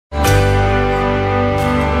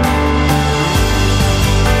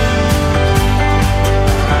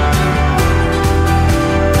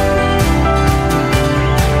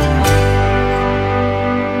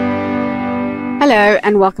Hello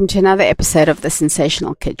and welcome to another episode of the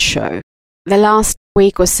Sensational Kids Show. The last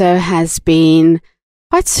week or so has been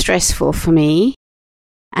quite stressful for me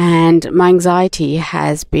and my anxiety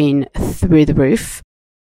has been through the roof.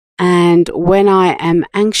 And when I am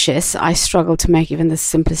anxious, I struggle to make even the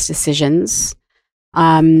simplest decisions.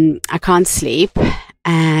 I can't sleep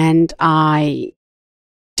and I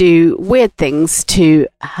do weird things to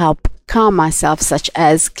help calm myself, such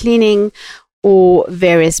as cleaning or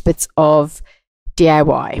various bits of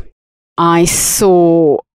DIY. I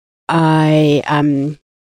saw a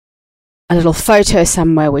little photo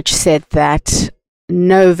somewhere which said that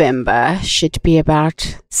November should be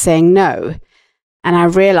about saying no. And I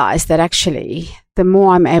realized that actually the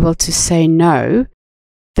more I'm able to say no,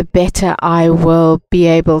 the better I will be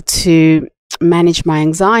able to manage my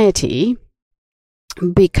anxiety,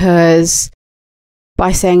 because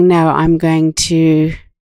by saying no, I'm going to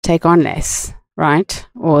take on less, right?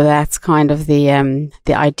 Or that's kind of the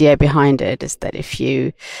idea behind it, is that if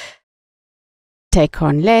you take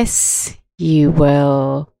on less, you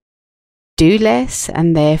will do less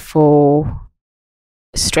and therefore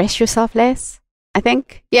stress yourself less, I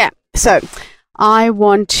think. Yeah. So I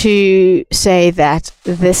want to say that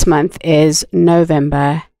this month is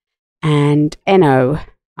November and NO.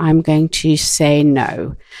 I'm going to say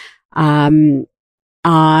no. I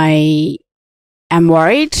am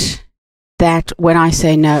worried that when I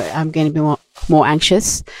say no, I'm going to be more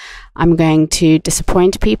anxious. I'm going to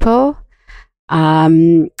disappoint people.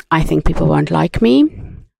 I think people won't like me.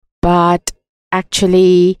 But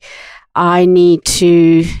actually, I need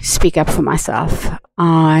to speak up for myself.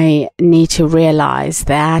 I need to realize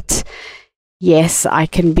that, yes, I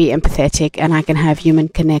can be empathetic and I can have human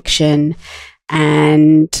connection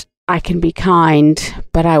and I can be kind,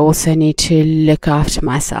 but I also need to look after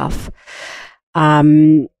myself.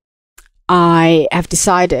 I have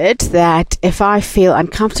decided that if I feel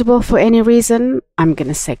uncomfortable for any reason, I'm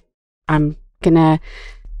gonna say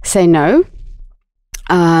no.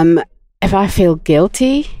 If I feel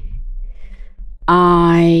guilty,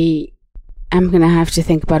 I am gonna have to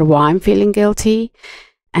think about why I'm feeling guilty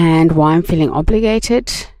and why I'm feeling obligated,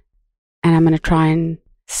 and I'm gonna try and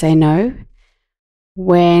say no.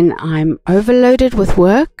 When I'm overloaded with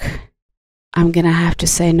work, I'm going to have to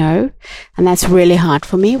say no. And that's really hard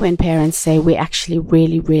for me when parents say we actually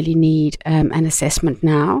really, really need an assessment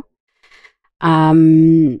now.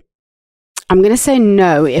 I'm going to say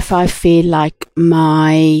no if I feel like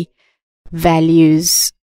my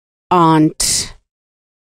values aren't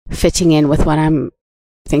fitting in with what I'm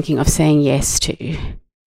thinking of saying yes to.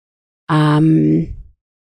 And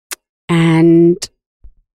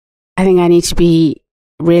I think I need to be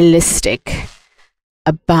realistic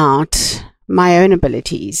about my own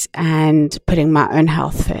abilities and putting my own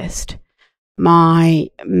health first. My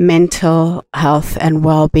mental health and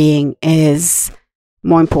well-being is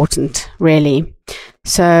more important, really.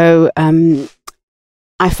 So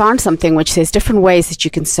I found something which says different ways that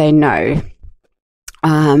you can say no.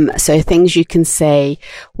 So things you can say,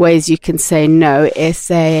 ways you can say no is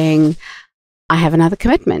saying, I have another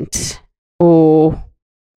commitment, or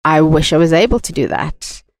I wish I was able to do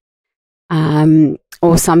that.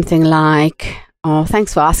 Or something like, oh,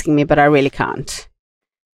 thanks for asking me, but I really can't.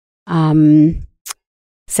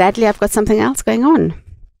 Sadly, I've got something else going on.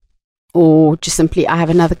 Or just simply, I have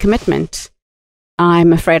another commitment.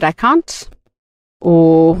 I'm afraid I can't.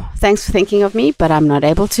 Or thanks for thinking of me, but I'm not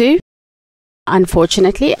able to.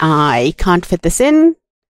 Unfortunately, I can't fit this in.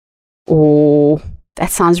 Or that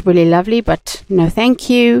sounds really lovely, but no thank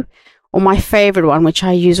you. Or my favorite one, which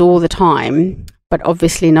I use all the time, but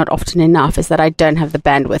obviously not often enough, is that I don't have the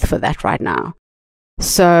bandwidth for that right now.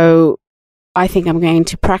 So I think I'm going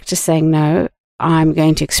to practice saying no. I'm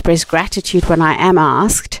going to express gratitude when I am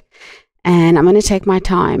asked, and I'm going to take my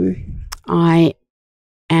time. I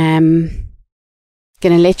am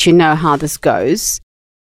going to let you know how this goes.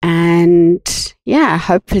 And yeah,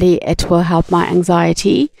 hopefully it will help my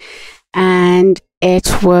anxiety and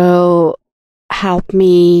it will help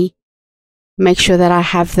me make sure that I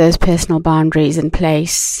have those personal boundaries in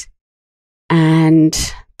place and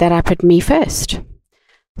that I put me first.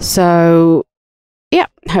 So, yeah,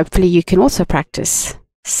 hopefully you can also practice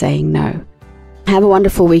saying no. Have a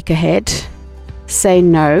wonderful week ahead. Say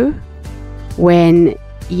no when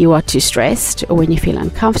you are too stressed or when you feel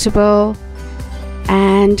uncomfortable,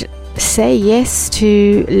 and say yes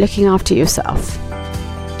to looking after yourself.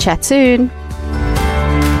 Chat soon.